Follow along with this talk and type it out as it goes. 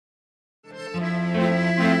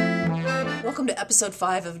Welcome to episode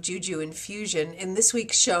 5 of Juju Infusion. In this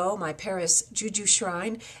week's show, my Paris Juju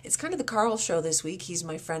Shrine, it's kind of the Carl show this week. He's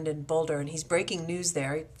my friend in Boulder, and he's breaking news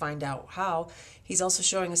there. Find out how. He's also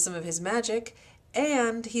showing us some of his magic,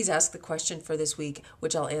 and he's asked the question for this week,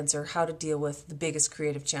 which I'll answer, how to deal with the biggest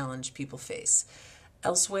creative challenge people face.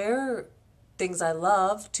 Elsewhere, things I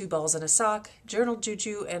love, 2 balls and a sock, journal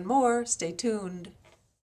juju, and more. Stay tuned.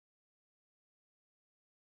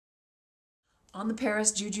 On the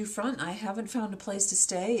Paris Juju front, I haven't found a place to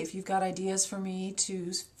stay. If you've got ideas for me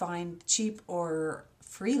to find cheap or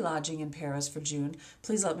free lodging in Paris for June,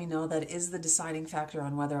 please let me know. That is the deciding factor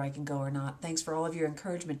on whether I can go or not. Thanks for all of your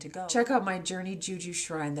encouragement to go. Check out my Journey Juju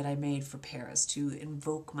Shrine that I made for Paris to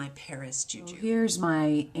invoke my Paris Juju. Here's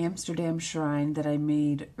my Amsterdam shrine that I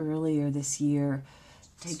made earlier this year.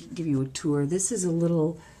 Give you a tour. This is a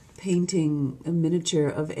little painting, a miniature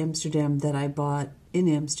of Amsterdam that I bought in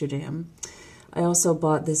Amsterdam. I also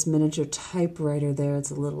bought this miniature typewriter there. It's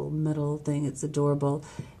a little metal thing. It's adorable.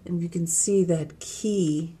 And you can see that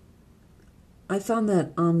key. I found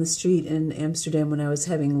that on the street in Amsterdam when I was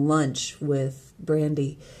having lunch with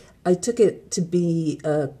Brandy. I took it to be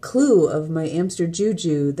a clue of my Amsterdam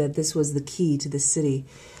Juju that this was the key to the city.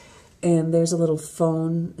 And there's a little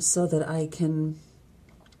phone so that I can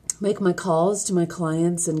make my calls to my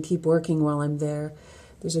clients and keep working while I'm there.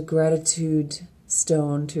 There's a gratitude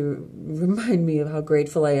stone to remind me of how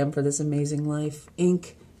grateful I am for this amazing life.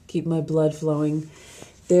 Ink, keep my blood flowing.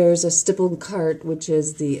 There's a stippled cart, which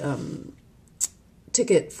is the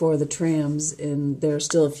ticket for the trams, and there are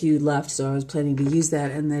still a few left, so I was planning to use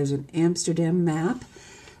that. And there's an Amsterdam map,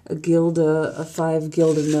 a 5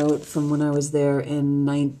 Gilda note from when I was there in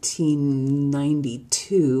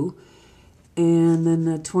 1992, and then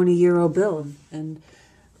a 20-euro bill. And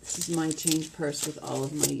this is my change purse with all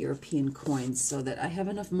of my European coins so that I have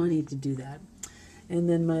enough money to do that. And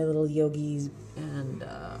then my little yogis and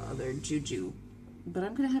other juju. But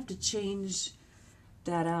I'm going to have to change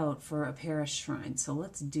that out for a Paris shrine, so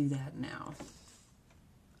let's do that now.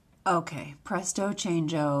 Okay, presto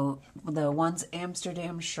changeo. The once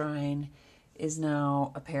Amsterdam shrine is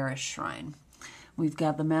now a Paris shrine. We've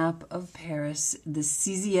got the map of Paris, the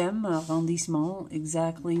 6e arrondissement,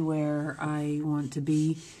 exactly where I want to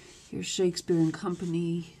be. Here's Shakespeare and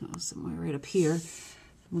Company, somewhere right up here.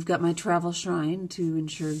 We've got my travel shrine to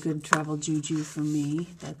ensure good travel juju for me.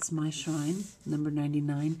 That's my shrine, number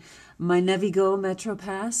 99. My Navigo Metro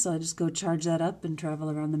Pass, so I just go charge that up and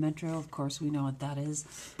travel around the metro. Of course, we know what that is.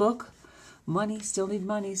 Book, money, still need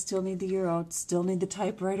the euro, still need the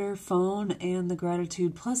typewriter, phone, and the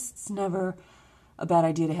gratitude. Plus, it's never a bad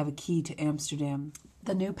idea to have a key to Amsterdam.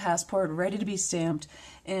 The new passport ready to be stamped,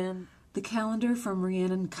 and the calendar from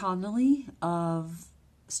Rhiannon Connolly of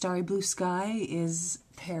Starry Blue Sky is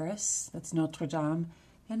Paris. That's Notre Dame,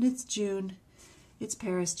 and it's June. It's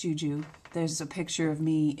Paris Juju. There's a picture of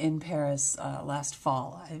me in Paris last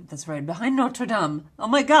fall. That's right, behind Notre Dame. Oh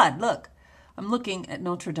my God, look. I'm looking at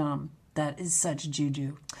Notre Dame. That is such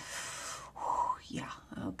juju. Whew, yeah,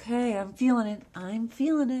 okay, I'm feeling it.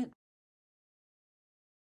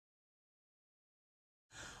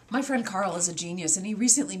 My friend Carl is a genius, and he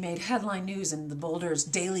recently made headline news in the Boulder's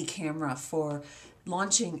daily camera for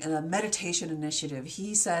launching a meditation initiative.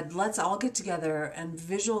 He said, let's all get together and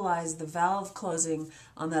visualize the valve closing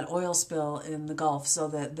on that oil spill in the Gulf so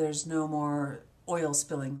that there's no more oil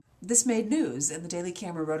spilling. This made news, and the Daily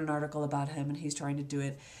Camera wrote an article about him, and he's trying to do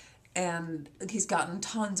it. And he's gotten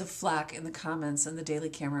tons of flack in the comments in the Daily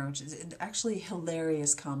Camera, which is actually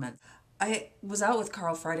hilarious comment. I was out with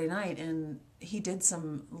Carl Friday night, and he did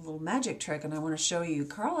some little magic trick, and I want to show you.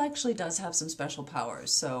 Carl actually does have some special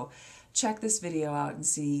powers, so check this video out and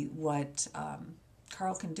see what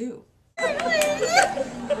Carl can do. Oh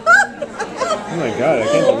my God, I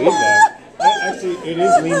can't believe that. Actually, it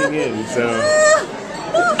is leaning in, so.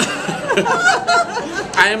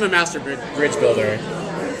 I am a master bridge builder.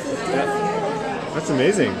 That's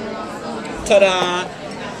amazing. Ta-da!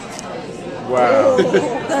 Wow.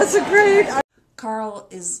 That's a great... Carl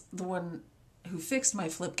is the one who fixed my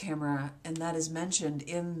flip camera, and that is mentioned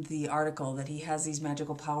in the article, that he has these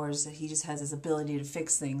magical powers, that he just has his ability to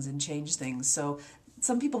fix things and change things. So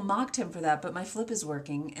some people mocked him for that, but my flip is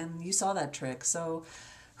working, and you saw that trick, so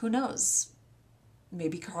who knows?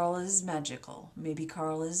 Maybe Carl is magical. Maybe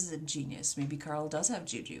Carl is a genius. Maybe Carl does have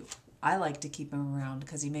juju. I like to keep him around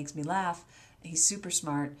because he makes me laugh, he's super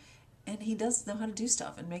smart, and he does know how to do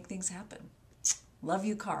stuff and make things happen. Love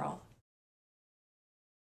you, Carl.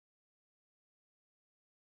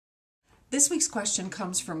 This week's question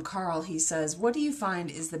comes from Carl. He says, what do you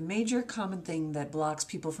find is the major common thing that blocks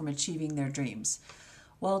people from achieving their dreams?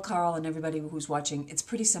 Well, Carl and everybody who's watching, it's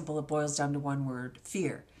pretty simple. It boils down to one word: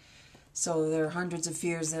 fear. So there are hundreds of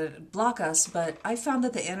fears that block us, but I found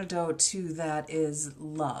that the antidote to that is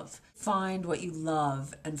love. Find what you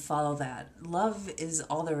love and follow that. Love is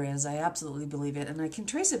all there is. I absolutely believe it. And I can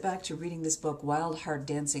trace it back to reading this book, Wild Heart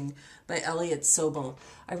Dancing by Elliot Sobel.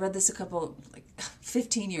 I read this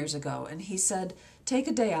 15 years ago, and he said, take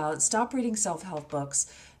a day out, stop reading self-help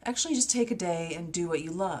books, actually just take a day and do what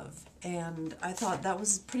you love. And I thought that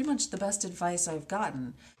was pretty much the best advice I've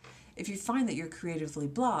gotten. If you find that you're creatively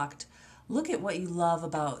blocked, look at what you love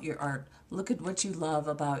about your art. Look at what you love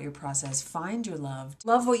about your process. Find your love.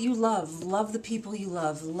 Love what you love. Love the people you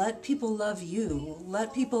love. Let people love you.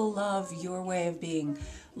 Let people love your way of being.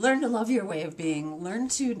 Learn to love your way of being. Learn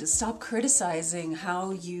to stop criticizing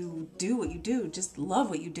how you do what you do. Just love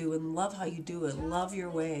what you do and love how you do it. Love your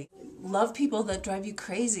way. Love people that drive you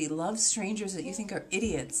crazy. Love strangers that you think are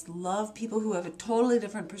idiots. Love people who have a totally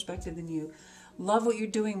different perspective than you. Love what you're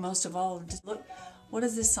doing most of all. Just look. What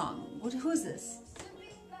is this song? Who is this?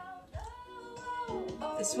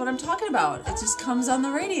 This is what I'm talking about. It just comes on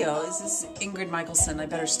the radio. This is Ingrid Michaelson. I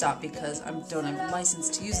better stop because I don't have a license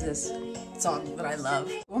to use this song that I love.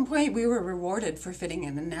 At one point we were rewarded for fitting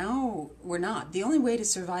in, and now we're not. The only way to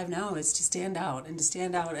survive now is to stand out, and to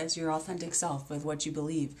stand out as your authentic self with what you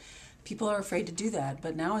believe. People are afraid to do that,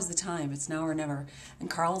 but now is the time. It's now or never. And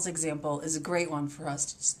Carl's example is a great one for us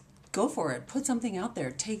to just go for it. Put something out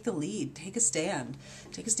there. Take the lead. Take a stand.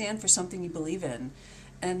 Take a stand for something you believe in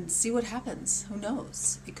and see what happens. Who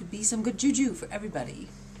knows? It could be some good juju for everybody.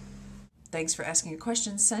 Thanks for asking your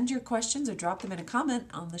questions. Send your questions or drop them in a comment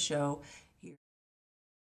on the show here.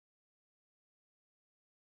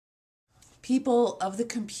 People of the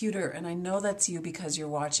computer, and I know that's you because you're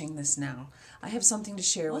watching this now. I have something to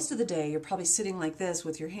share. Most of the day, you're probably sitting like this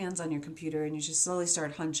with your hands on your computer and you just slowly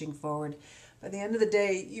start hunching forward. By the end of the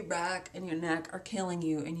day, your back and your neck are killing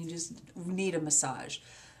you and you just need a massage.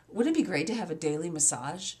 Wouldn't it be great to have a daily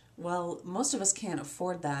massage? Well, most of us can't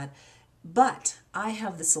afford that, but I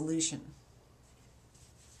have the solution.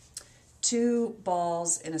 2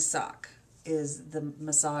 balls in a sock is the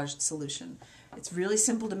massage solution. It's really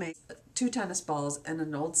simple to make. 2 tennis balls and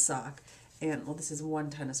an old sock, and well, this is 1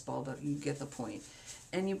 tennis ball, but you get the point.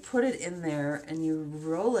 And you put it in there and you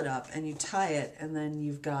roll it up and you tie it, and then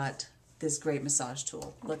you've got this great massage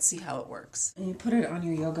tool. Let's see how it works. And you put it on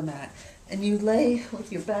your yoga mat and you lay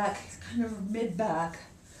with your back kind of mid-back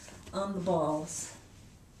on the balls.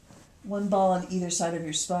 1 ball on either side of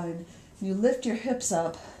your spine. You lift your hips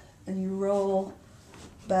up and you roll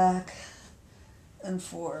back and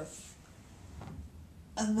forth.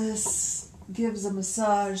 And this gives a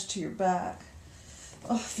massage to your back.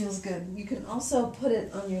 Oh, it feels good. You can also put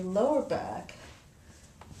it on your lower back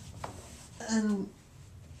and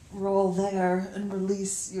roll there and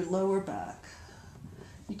release your lower back.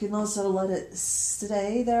 You can also let it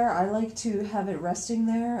stay there. I like to have it resting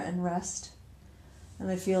there and rest.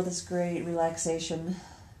 And I feel this great relaxation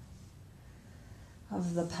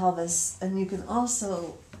of the pelvis. And you can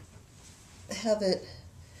also have it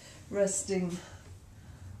resting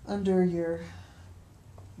under your,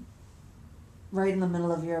 right in the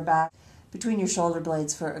middle of your back, between your shoulder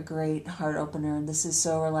blades for a great heart opener. And this is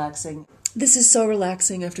so relaxing. This is so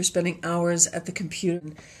relaxing after spending hours at the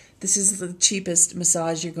computer. This is the cheapest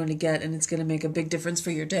massage you're going to get, and it's going to make a big difference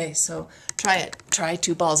for your day. So try it. Try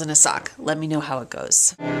 2 balls in a sock. Let me know how it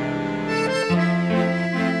goes.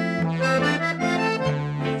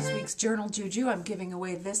 This week's Journal Juju, I'm giving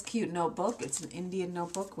away this cute notebook. It's an Indian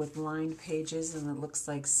notebook with lined pages, and it looks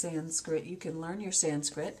like Sanskrit. You can learn your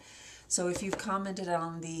Sanskrit. So if you've commented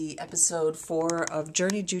on the episode 4 of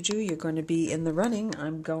Journey Juju, you're going to be in the running.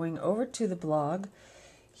 I'm going over to the blog.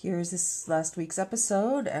 Here's this last week's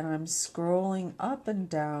episode, and I'm scrolling up and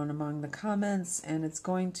down among the comments, and it's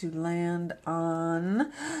going to land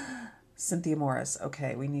on Cynthia Morris.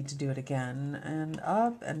 Okay, we need to do it again. And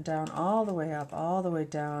up and down, all the way up, all the way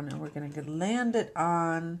down, and we're going to land it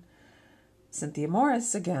on Cynthia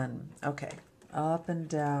Morris again. Okay. Up and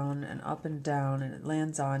down, and it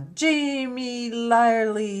lands on Jamie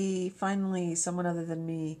Lyerly. Finally, someone other than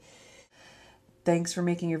me. Thanks for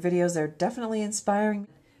making your videos. They're definitely inspiring.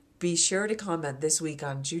 Be sure to comment this week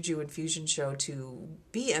on Juju Infusion Show to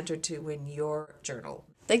be entered to win your journal.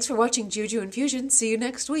 Thanks for watching Juju Infusion. See you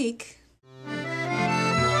next week.